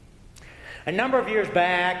A number of years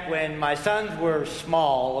back, when my sons were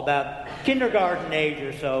small, about kindergarten age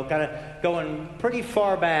or so, kind of going pretty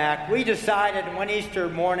far back, we decided one Easter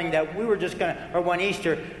morning that we were just going to, or one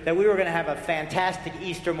Easter, that we were going to have a fantastic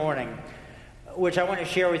Easter morning, which I want to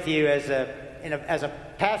share with you as a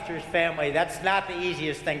pastor's family. That's not the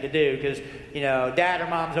easiest thing to do because, Dad or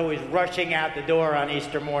Mom's always rushing out the door on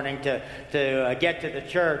Easter morning to get to the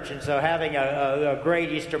church. And so having a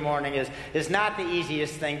great Easter morning is not the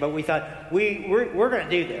easiest thing, but we thought we're going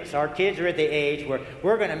to do this. Our kids are at the age where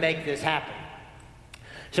we're going to make this happen.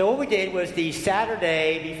 So what we did was the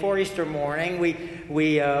Saturday before Easter morning, we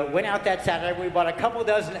went out that Saturday. We bought a couple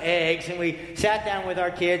dozen eggs, and we sat down with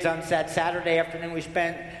our kids on that Saturday afternoon. We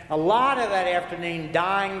spent a lot of that afternoon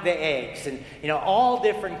dyeing the eggs, and all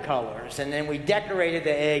different colors. And then we decorated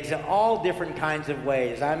the eggs in all different kinds of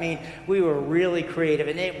ways. I mean, we were really creative,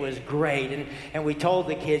 and it was great. And we told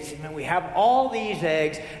the kids, man, we have all these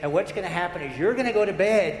eggs, and what's going to happen is you're going to go to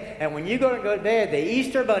bed, and when you go to bed, the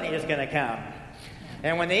Easter Bunny is going to come.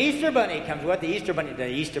 And when the Easter Bunny comes, the Easter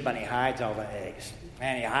Bunny hides all the eggs.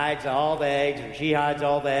 And he hides all the eggs, or she hides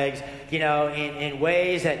all the eggs, in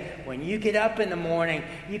ways that when you get up in the morning,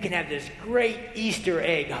 you can have this great Easter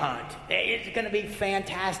egg hunt. It's going to be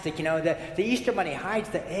fantastic. The Easter Bunny hides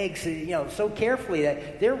the eggs, so carefully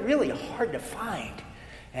that they're really hard to find.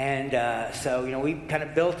 And so we kind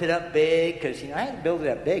of built it up big because, I had to build it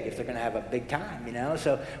up big if they're going to have a big time,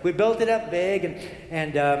 So we built it up big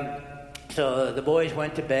and so the boys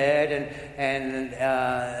went to bed,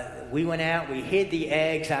 and we went out. We hid the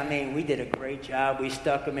eggs. I mean, we did a great job. We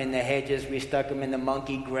stuck them in the hedges. We stuck them in the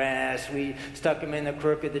monkey grass. We stuck them in the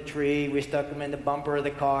crook of the tree. We stuck them in the bumper of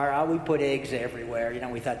the car. We put eggs everywhere.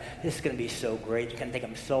 We thought, this is going to be so great. It's going to take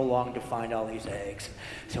them so long to find all these eggs.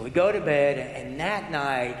 So we go to bed, and that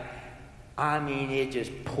night, it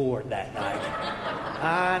just poured that night.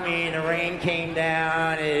 The rain came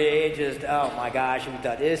down. It just, oh my gosh! We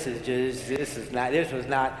thought this was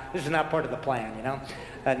not part of the plan,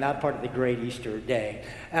 not part of the great Easter day.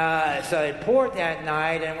 So it poured that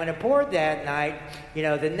night, and when it poured that night,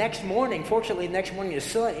 the next morning, fortunately, the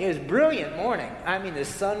sun, it was a brilliant morning. The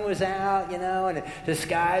sun was out, and the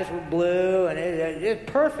skies were blue, and it was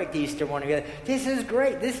perfect Easter morning. This is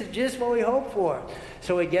great. This is just what we hoped for.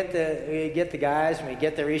 So we get the guys, and we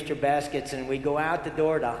get their Easter baskets, and we go out the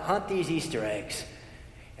door to hunt these Easter eggs.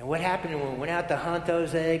 And what happened when we went out to hunt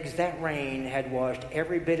those eggs? That rain had washed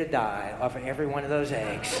every bit of dye off of every one of those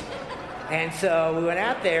eggs. And so we went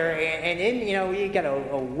out there, and then, you got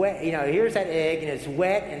a wet, here's that egg, and it's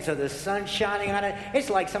wet, and so the sun's shining on it. It's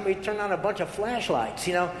like somebody turned on a bunch of flashlights,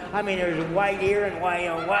 There's white here and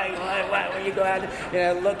white, when you go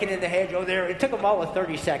out, looking in the hedge over there. It took them all of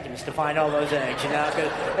 30 seconds to find all those eggs, because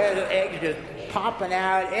the eggs just popping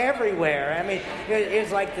out everywhere.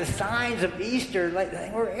 It's like the signs of Easter,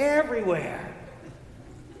 they were everywhere.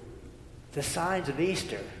 The signs of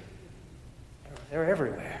Easter, they're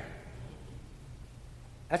everywhere.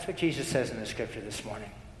 That's what Jesus says in the scripture this morning.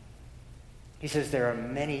 He says there are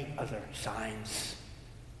many other signs.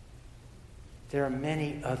 There are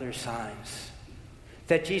many other signs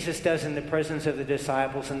that Jesus does in the presence of the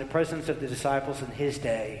disciples, in the presence of the disciples in his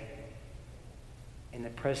day, in the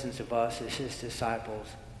presence of us as his disciples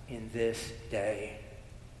in this day.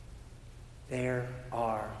 There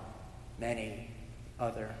are many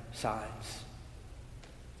other signs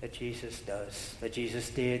that Jesus does, that Jesus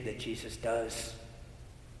did, that Jesus does,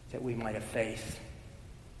 that we might have faith,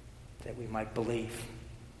 that we might believe,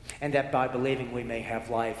 and that by believing we may have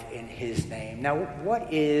life in his name. Now,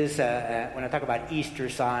 what is, when I talk about Easter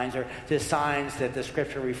signs, or the signs that the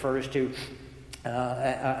scripture refers to,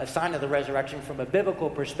 a sign of the resurrection from a biblical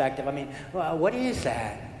perspective, what is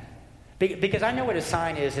that? Because I know what a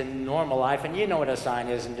sign is in normal life, and you know what a sign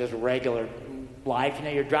is in just regular life.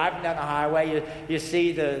 You're driving down the highway, you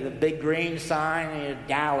see the big green sign,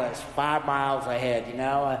 Dallas, 5 miles ahead,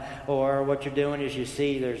 or what you're doing is you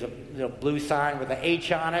see there's a blue sign with an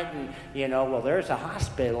H on it, and there's a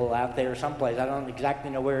hospital out there someplace. I don't exactly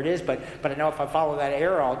know where it is, but I know if I follow that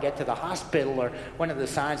arrow, I'll get to the hospital. Or one of the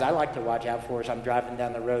signs I like to watch out for as I'm driving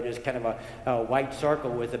down the road is kind of a white circle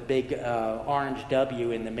with a big orange W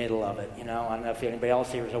in the middle of it. I don't know if anybody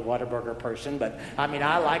else here is a Whataburger person, but I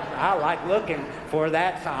like looking for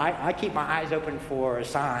that sign. I keep my eyes open for a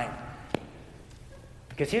sign.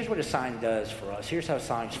 Because here's what a sign does for us. Here's how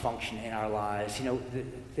signs function in our lives.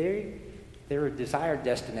 There are desired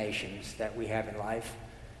destinations that we have in life.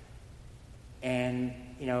 And,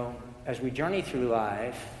 as we journey through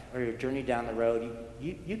life, or you journey down the road,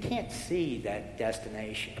 you can't see that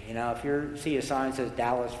destination. If you see a sign that says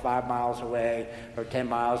Dallas 5 miles away or 10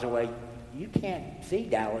 miles away, you can't see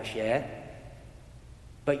Dallas yet.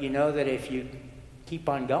 But you know that if you keep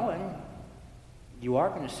on going, you are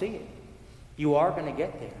going to see it. You are going to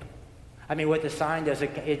get there. I mean, what the sign does,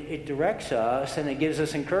 it directs us and it gives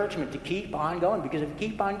us encouragement to keep on going. Because if you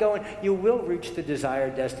keep on going, you will reach the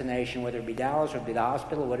desired destination, whether it be Dallas or it be the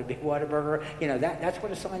hospital, whether it be Whataburger. You know, that's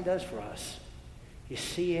what a sign does for us. You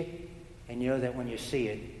see it, and you know that when you see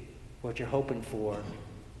it, what you're hoping for,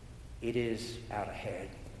 it is out ahead.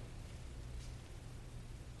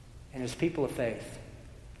 And as people of faith,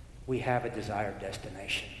 we have a desired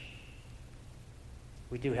destination.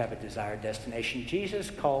 We do have a desired destination. Jesus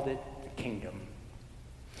called it the kingdom.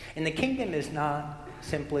 And the kingdom is not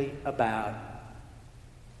simply about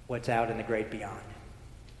what's out in the great beyond.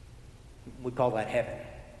 We call that heaven.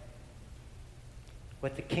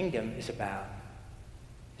 What the kingdom is about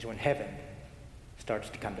is when heaven starts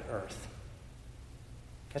to come to earth.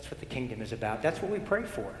 That's what the kingdom is about. That's what we pray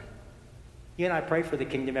for. You and I pray for the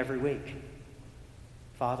kingdom every week.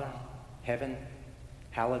 Father, heaven,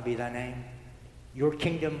 hallowed be thy name. Your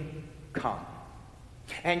kingdom come.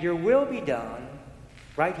 And your will be done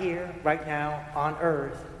right here, right now, on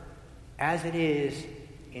earth, as it is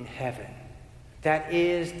in heaven. That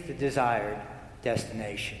is the desired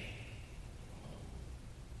destination.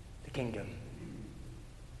 The kingdom.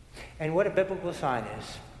 And what a biblical sign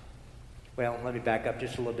is. Well, let me back up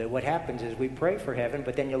just a little bit. What happens is we pray for heaven,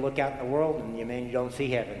 but then you look out in the world and you don't see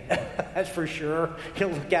heaven. That's for sure. You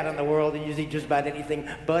look out in the world and you see just about anything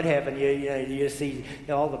but heaven. You see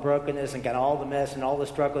all the brokenness and got all the mess and all the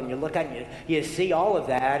struggle, and you look out and you see all of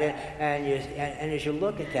that, and as you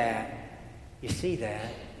look at that, you see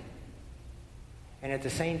that. And at the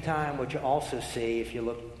same time, what you also see, if you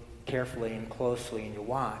look carefully and closely and you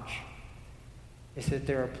watch, is that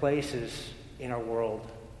there are places in our world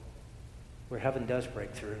where heaven does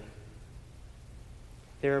break through.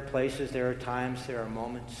 There are places, there are times, there are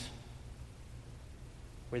moments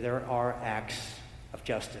where there are acts of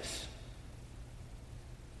justice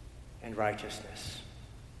and righteousness,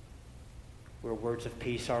 where words of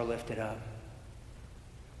peace are lifted up,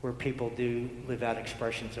 where people do live out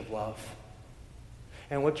expressions of love.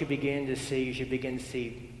 And what you begin to see is you begin to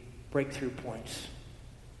see breakthrough points.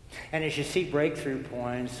 And as you see breakthrough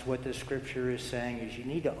points, what the scripture is saying is you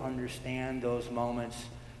need to understand those moments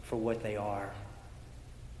for what they are.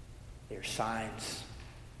 They're signs.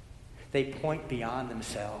 They point beyond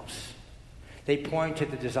themselves. They point to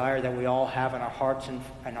the desire that we all have in our hearts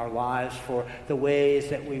and our lives for the ways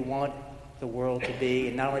that we want the world to be,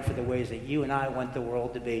 and not only for the ways that you and I want the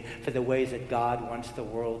world to be, for the ways that God wants the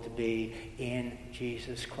world to be in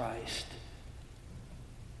Jesus Christ.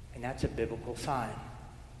 And that's a biblical sign.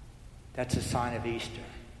 That's a sign of Easter.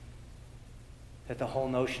 That the whole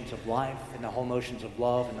notions of life and the whole notions of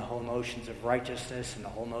love and the whole notions of righteousness and the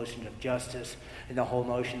whole notions of justice and the whole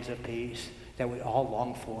notions of peace that we all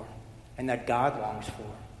long for and that God longs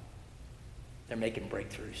for, they're making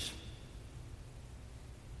breakthroughs.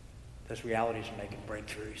 Those realities are making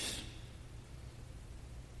breakthroughs.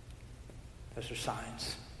 Those are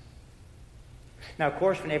signs. Now, of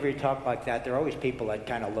course, whenever you talk like that, there are always people that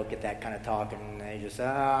kind of look at that kind of talk and they just,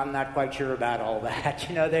 I'm not quite sure about all that.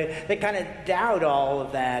 You know, they kind of doubt all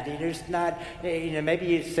of that. You're just not, maybe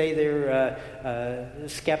you say they're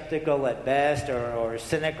skeptical at best or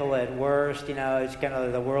cynical at worst. You know, it's kind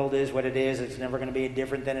of the world is what it is. It's never going to be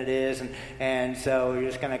different than it is. And so you're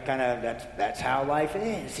just going to kind of, that's how life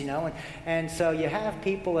is, you know. And so you have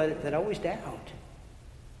people that always doubt.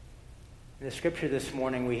 In the scripture this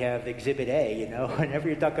morning, we have Exhibit A, you know. Whenever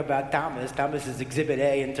you talk about Thomas is Exhibit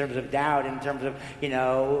A in terms of doubt, in terms of,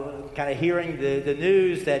 kind of hearing the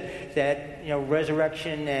news that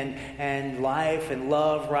resurrection and life and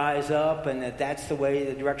love rise up, and that's the way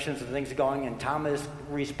the directions of things are going. And Thomas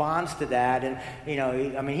responds to that, and,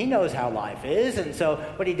 he knows how life is. And so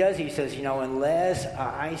what he does, he says, unless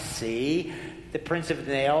I see the prints of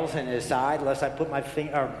the nails in his side, unless I put my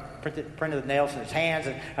finger, print of the nails in his hands,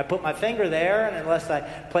 and I put my finger there, and unless I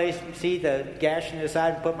see the gash in his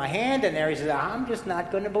side and put my hand in there, he says, I'm just not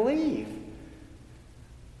going to believe.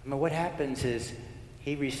 What happens is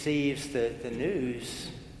he receives the news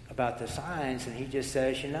about the signs, and he just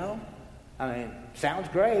says, sounds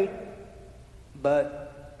great,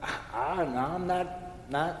 but I'm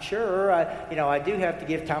not sure. I do have to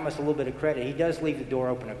give Thomas a little bit of credit. He does leave the door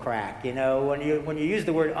open a crack. When you use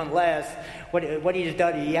the word unless, what he's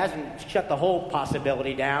done, he hasn't shut the whole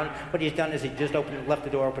possibility down. What he's done is he just left the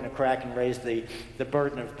door open a crack and raised the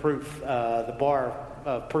burden of proof, the bar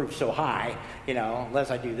of proof so high.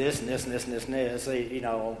 Unless I do this and this and this and this and this,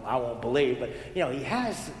 I won't believe. But he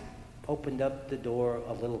has opened up the door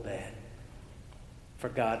a little bit for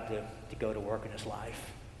God to go to work in his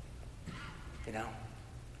life.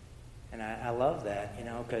 And I love that,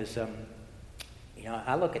 because,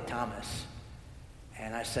 I look at Thomas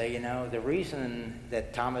and I say, the reason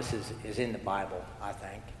that Thomas is in the Bible, I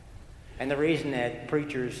think, and the reason that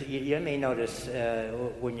preachers, you may notice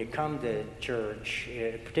when you come to church,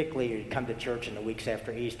 particularly you come to church in the weeks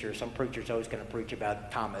after Easter, some preachers are always going to preach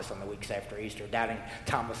about Thomas on the weeks after Easter. Doubting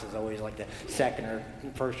Thomas is always like the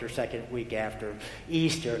first or second week after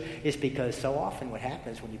Easter, is because so often what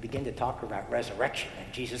happens when you begin to talk about resurrection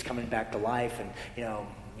and Jesus coming back to life and,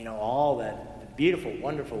 all that beautiful,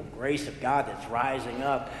 wonderful grace of God that's rising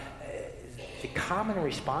up, the common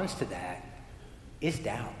response to that is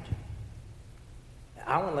doubt.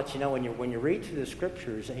 I want to let you know when you read through the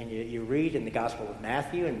scriptures and you read in the Gospel of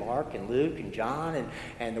Matthew and Mark and Luke and John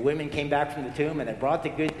and the women came back from the tomb and they brought the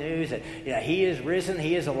good news that he is risen,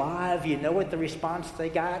 he is alive. You know what the response they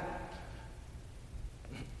got?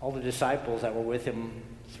 All the disciples that were with him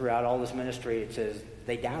throughout all his ministry, it says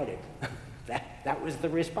they doubted. That was the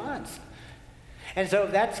response. And so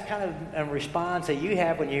that's kind of a response that you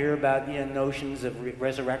have when you hear about notions of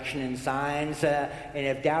resurrection and signs. And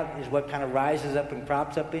if doubt is what kind of rises up and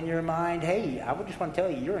crops up in your mind, hey, I would just want to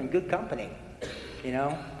tell you, you're in good company.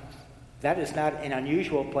 That is not an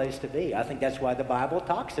unusual place to be. I think that's why the Bible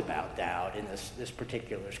talks about doubt in this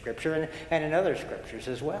particular scripture and in other scriptures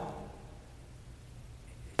as well.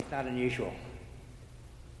 It's not unusual.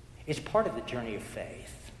 It's part of the journey of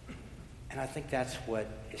faith. And I think that's what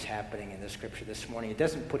is happening in the scripture this morning. It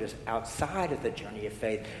doesn't put us outside of the journey of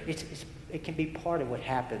faith. It can be part of what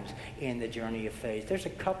happens in the journey of faith. There's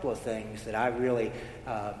a couple of things that I really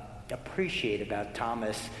appreciate about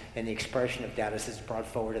Thomas and the expression of doubt as it's brought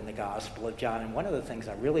forward in the Gospel of John. And one of the things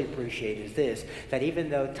I really appreciate is this, that even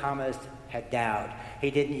though Thomas had doubt, he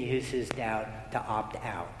didn't use his doubt to opt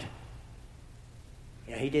out.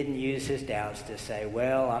 He didn't use his doubts to say,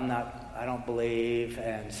 well, I don't believe,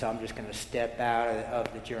 and so I'm just going to step out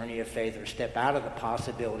of the journey of faith or step out of the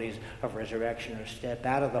possibilities of resurrection or step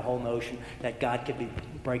out of the whole notion that God could be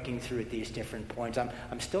breaking through at these different points.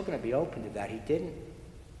 I'm still going to be open to that. He didn't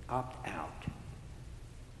opt out.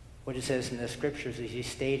 What it says in the scriptures is he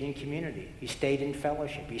stayed in community. He stayed in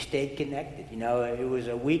fellowship. He stayed connected. It was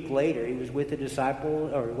a week later. He was with the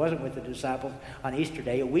disciples, or he wasn't with the disciples on Easter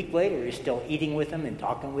Day. A week later, he's still eating with them and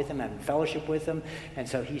talking with them, having fellowship with them. And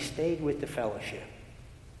so he stayed with the fellowship.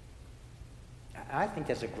 I think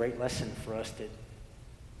that's a great lesson for us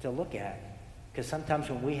to look at. Because sometimes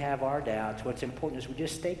when we have our doubts, what's important is we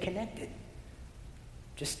just stay connected.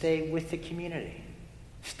 Just stay with the community.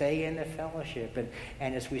 Stay in the fellowship.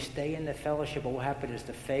 And as we stay in the fellowship, what will happen is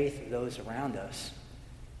the faith of those around us,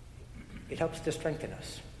 it helps to strengthen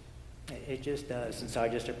us. It just does. And so I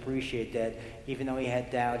just appreciate that even though he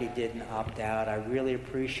had doubt, he didn't opt out. I really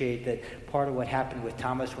appreciate that part of what happened with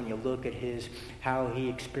Thomas when you look at how he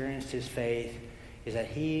experienced his faith is that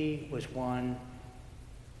he was one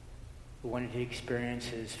who wanted to experience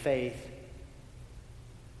his faith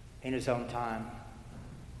in his own time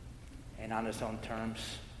and on his own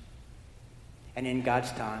terms, and in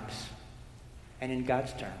God's times, and in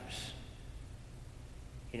God's terms.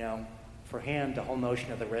 For him, the whole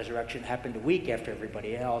notion of the resurrection happened a week after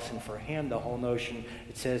everybody else, and for him, the whole notion,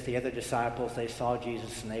 it says the other disciples, they saw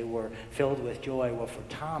Jesus and they were filled with joy. Well, for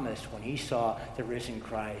Thomas, when he saw the risen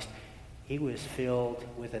Christ, he was filled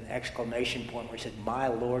with an exclamation point where he said, my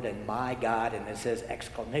Lord and my God, and it says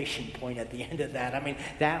exclamation point at the end of that. I mean,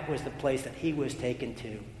 that was the place that he was taken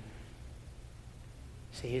to.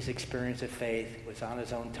 See, his experience of faith was on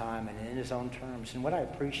his own time and in his own terms. And what I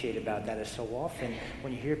appreciate about that is so often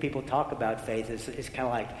when you hear people talk about faith, it's kind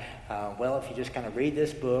of like, if you just kind of read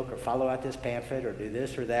this book or follow out this pamphlet or do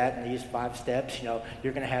this or that and these 5 steps, you're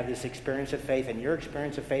going to have this experience of faith, and your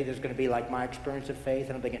experience of faith is going to be like my experience of faith.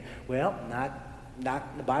 And I'm thinking, well,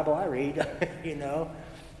 not the Bible I read, I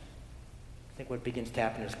think what begins to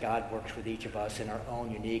happen is God works with each of us in our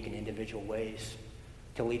own unique and individual ways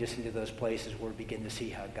to lead us into those places where we begin to see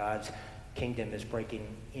how God's kingdom is breaking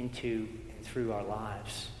into and through our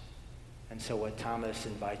lives. And so what Thomas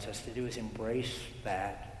invites us to do is embrace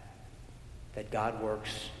that God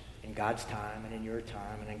works in God's time and in your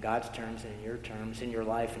time and in God's terms and in your terms, in your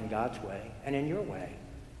life in God's way and in your way.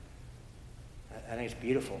 I think it's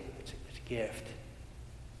beautiful. It's a gift.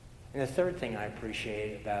 And the third thing I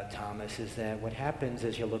appreciate about Thomas is that what happens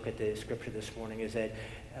as you look at the scripture this morning is that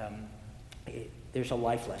there's a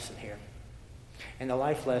life lesson here. And the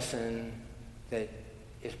life lesson that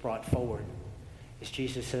is brought forward is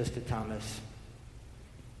Jesus says to Thomas,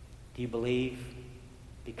 do you believe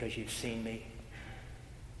because you've seen me?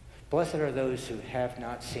 Blessed are those who have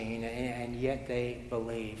not seen and yet they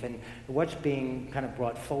believe. And what's being kind of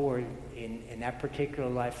brought forward in that particular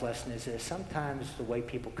life lesson is that sometimes the way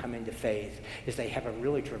people come into faith is they have a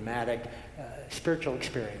really dramatic spiritual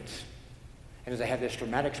experience. And as they have this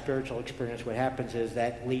dramatic spiritual experience, what happens is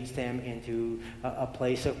that leads them into a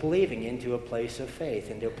place of believing, into a place of faith,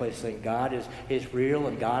 into a place that God is real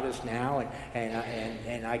and God is now,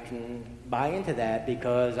 and I can buy into that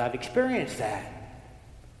because I've experienced that.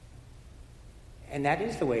 And that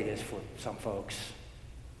is the way it is for some folks.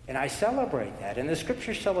 And I celebrate that. And the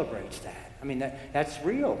Scripture celebrates that. I mean, that's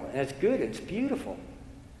real. And that's good. It's beautiful.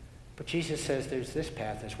 But Jesus says there's this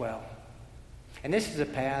path as well. And this is a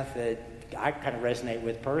path that I kind of resonate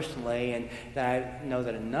with personally, and that I know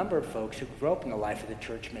that a number of folks who grew up in the life of the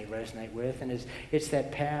church may resonate with. And it's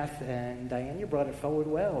that path, and Diane, you brought it forward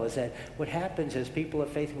well, is that what happens as people of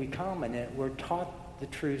faith, we come and we're taught the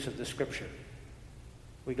truths of the Scripture.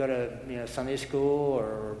 We go to Sunday school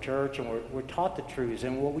or church, and we're taught the truths.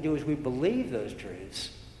 And what we do is we believe those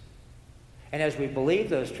truths. And as we believe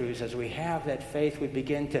those truths, as we have that faith, we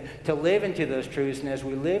begin to live into those truths. And as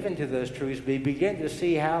we live into those truths, we begin to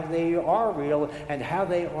see how they are real and how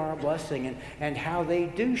they are a blessing and how they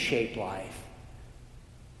do shape life.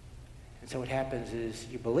 And so what happens is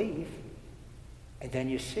you believe, and then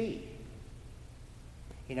you see.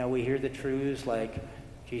 We hear the truths like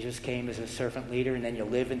Jesus came as a servant leader, and then you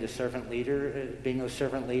live into being a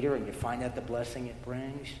servant leader, and you find out the blessing it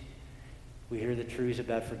brings. We hear the truths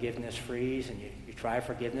about forgiveness frees, and you try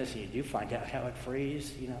forgiveness, and you do find out how it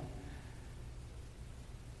frees,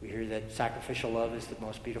 We hear that sacrificial love is the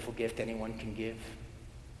most beautiful gift anyone can give,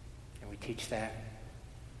 and we teach that.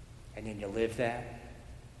 And then you live that,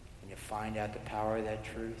 and you find out the power of that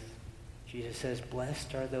truth. Jesus says,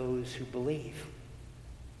 blessed are those who believe.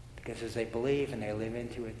 Because as they believe and they live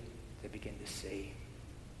into it, they begin to see.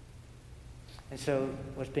 And so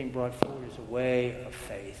what's being brought forward is a way of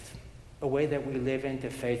faith, a way that we live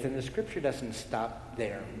into faith. And the Scripture doesn't stop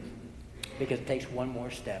there, because it takes one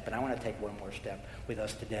more step. And I want to take one more step with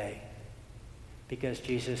us today, because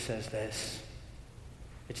Jesus says this.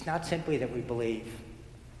 It's not simply that we believe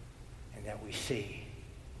and that we see.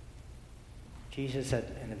 Jesus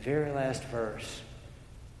said in the very last verse,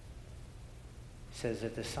 says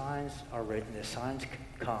that the signs are written, the signs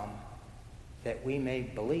come, that we may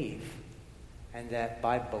believe, and that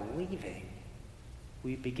by believing,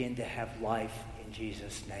 we begin to have life in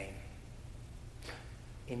Jesus' name.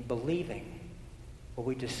 In believing, what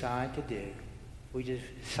we decide to do, we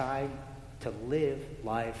decide to live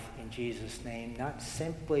life in Jesus' name, not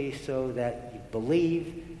simply so that you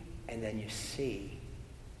believe and then you see,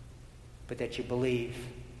 but that you believe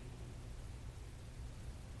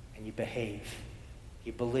and you behave.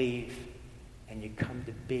 You believe and you come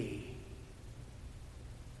to be.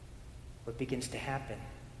 What begins to happen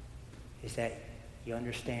is that you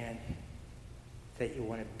understand that you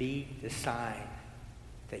want to be the sign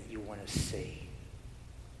that you want to see.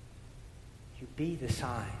 You be the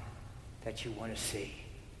sign that you want to see.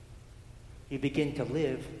 You begin to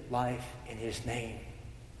live life in His name,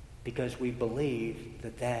 because we believe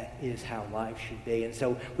that that is how life should be. And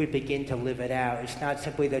so we begin to live it out. It's not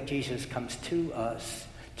simply that Jesus comes to us,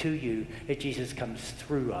 to you, that Jesus comes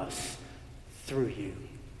through us, through you.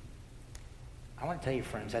 I want to tell you,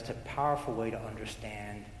 friends, that's a powerful way to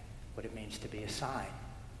understand what it means to be a sign.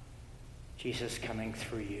 Jesus coming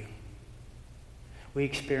through you. We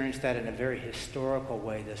experienced that in a very historical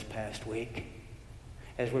way this past week.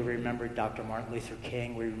 As we remembered Dr. Martin Luther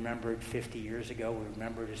King, we remembered 50 years ago, we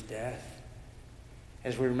remembered his death.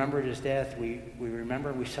 As we remembered his death, we remember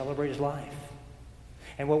and we celebrate his life.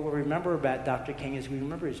 And what we remember about Dr. King is we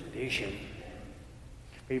remember his vision.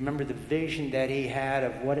 We remember the vision that he had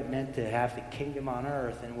of what it meant to have the kingdom on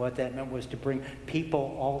earth, and what that meant was to bring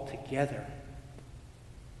people all together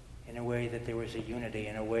in a way that there was a unity,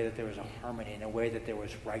 in a way that there was a harmony, in a way that there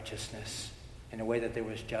was righteousness, in a way that there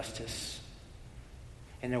was justice,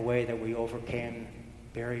 in a way that we overcame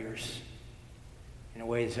barriers, in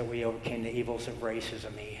ways that we overcame the evils of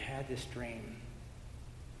racism. He had this dream.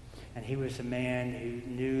 And he was a man who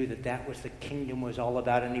knew that that was the kingdom was all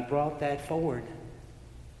about, and he brought that forward.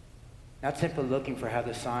 Not simply looking for how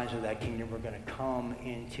the signs of that kingdom were going to come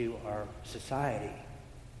into our society.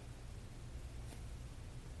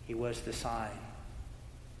 He was the sign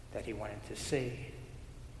that he wanted to see.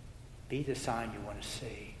 Be the sign you want to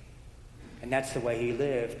see. And that's the way he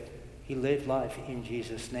lived. He lived life in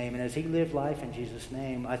Jesus' name. And as he lived life in Jesus'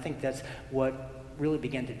 name, I think that's what really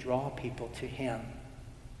began to draw people to him.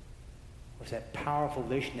 Was that powerful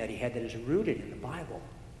vision that he had that is rooted in the Bible.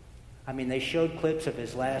 I mean, they showed clips of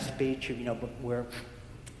his last speech, where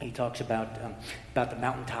he talks about the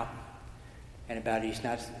mountaintop and about he's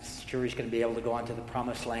not sure he's going to be able to go onto the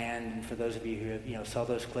promised land. And for those of you who saw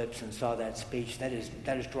those clips and saw that speech, that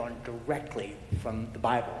is drawn directly from the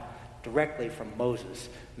Bible, directly from Moses,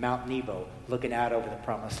 Mount Nebo, looking out over the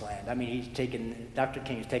promised land. I mean, Dr.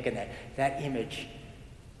 King's taken that image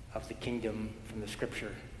of the kingdom from the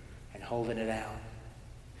scripture and holding it out.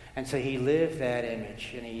 And so he lived that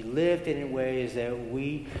image, and he lived it in ways that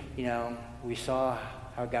we saw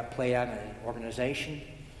how it got played out in an organization,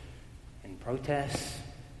 in protests,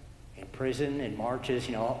 in prison, in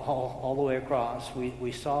marches, all the way across.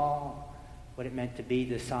 We saw what it meant to be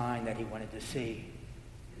the sign that he wanted to see.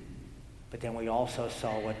 But then we also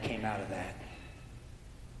saw what came out of that.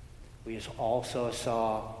 We also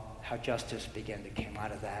saw how justice began to come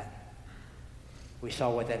out of that. We saw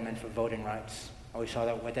what that meant for voting rights. And we saw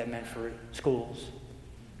what that meant for schools.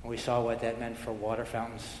 And we saw what that meant for water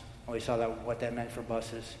fountains. And we saw what that meant for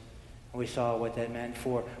buses. And we saw what that meant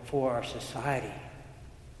for our society.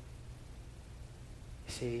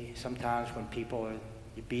 You see, sometimes when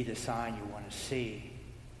you be the sign you want to see,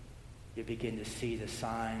 you begin to see the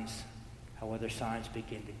signs, how other signs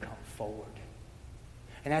begin to come forward.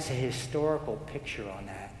 And that's a historical picture on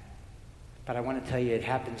that. But I want to tell you, it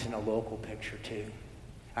happens in a local picture too.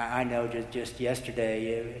 I know just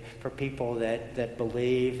yesterday, for people that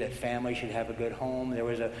believe that families should have a good home, there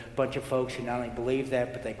was a bunch of folks who not only believed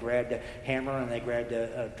that, but they grabbed a hammer and they grabbed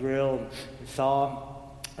a drill and saw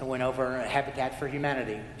and went over. Habitat for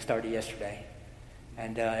Humanity started yesterday.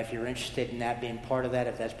 And if you're interested in that being part of that,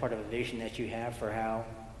 if that's part of a vision that you have for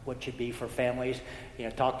what should be for families,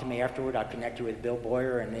 talk to me afterward. I'll connect you with Bill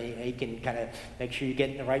Boyer, and he can kind of make sure you get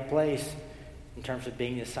in the right place in terms of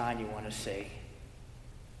being the sign you want to see.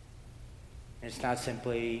 And it's not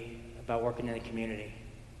simply about working in the community.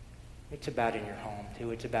 It's about in your home,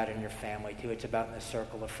 too. It's about in your family, too. It's about in the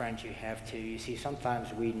circle of friends you have, too. You see,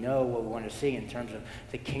 sometimes we know what we want to see in terms of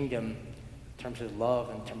the kingdom, in terms of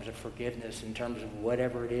love, in terms of forgiveness, in terms of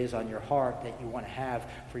whatever it is on your heart that you want to have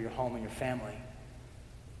for your home and your family.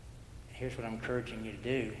 And here's what I'm encouraging you to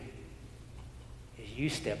do, is you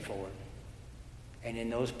step forward. And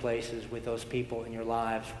in those places with those people in your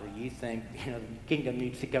lives where you think, the kingdom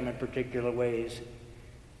needs to come in particular ways,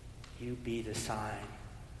 you be the sign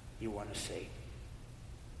you want to see.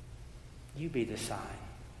 You be the sign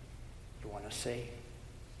you want to see.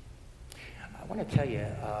 I want to tell you,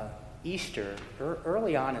 Easter,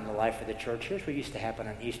 early on in the life of the church, here's what used to happen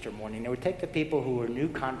on Easter morning. They would take the people who were new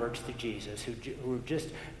converts to Jesus, who just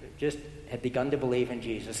had begun to believe in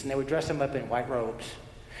Jesus, and they would dress them up in white robes.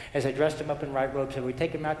 As they dressed them up in white robes, they would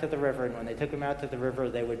take them out to the river, and when they took them out to the river,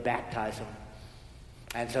 they would baptize them.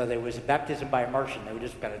 And so there was a baptism by immersion. They would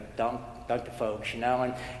just kind of dunk the folks,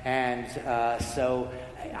 so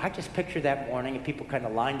I just pictured that morning, and people kind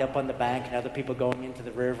of lined up on the bank, and other people going into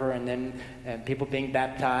the river, and then people being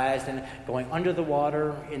baptized, and going under the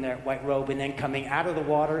water in their white robe, and then coming out of the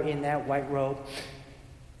water in that white robe.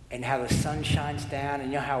 And how the sun shines down,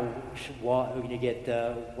 and how when you get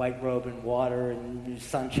white robe and water and the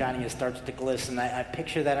sun shining, it starts to glisten. I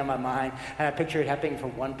picture that in my mind, and I picture it happening for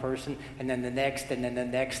one person, and then the next, and then the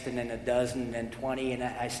next, and then a dozen, and then 20. And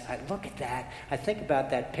I look at that, I think about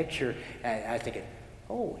that picture, and I think,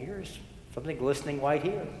 here's something glistening white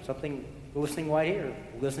here, something glistening white here,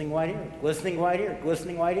 glistening white here, glistening white here,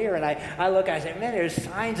 glistening white here. And I look, I say, man, there's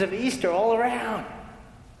signs of Easter all around.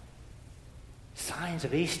 Signs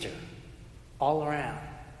of Easter all around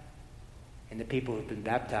in the people who've been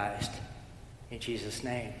baptized in Jesus'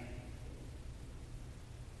 name.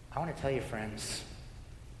 I want to tell you, friends,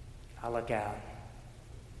 I look out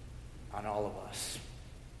on all of us.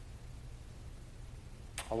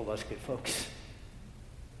 All of us good folks.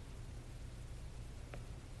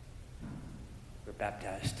 We're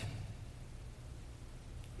baptized.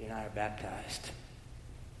 You and I are baptized.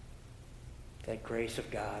 That grace of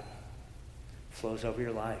God flows over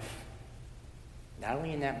your life. Not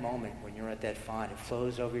only in that moment when you're at that font, it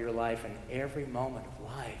flows over your life in every moment of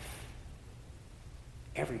life.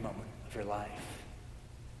 Every moment of your life.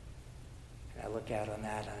 And I look out on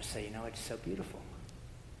that and I say, it's so beautiful.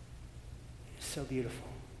 It's so beautiful.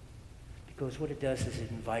 Because what it does is it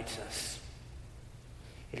invites us.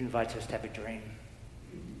 It invites us to have a dream,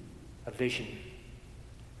 a vision,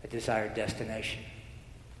 a desired destination.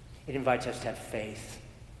 It invites us to have faith.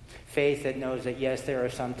 Faith that knows that, yes, there are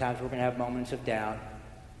some times we're going to have moments of doubt.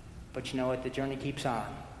 But you know what? The journey keeps on.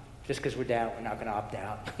 Just because we're down, we're not going to opt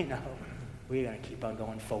out. We're going to keep on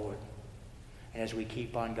going forward. And as we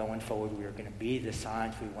keep on going forward, we are going to be the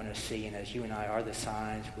signs we want to see. And as you and I are the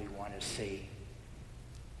signs we want to see,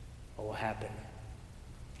 what will happen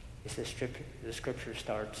is the scripture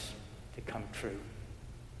starts to come true.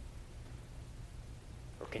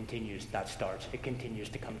 Or continues, not starts, it continues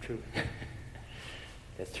to come true.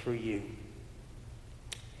 That through you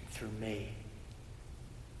and through me,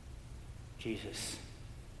 Jesus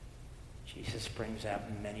brings out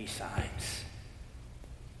many signs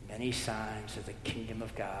of the kingdom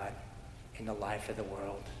of God in the life of the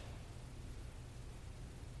world.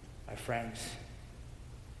 My friends,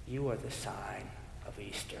 you are the sign of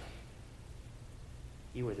Easter.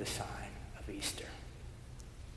 You are the sign of Easter.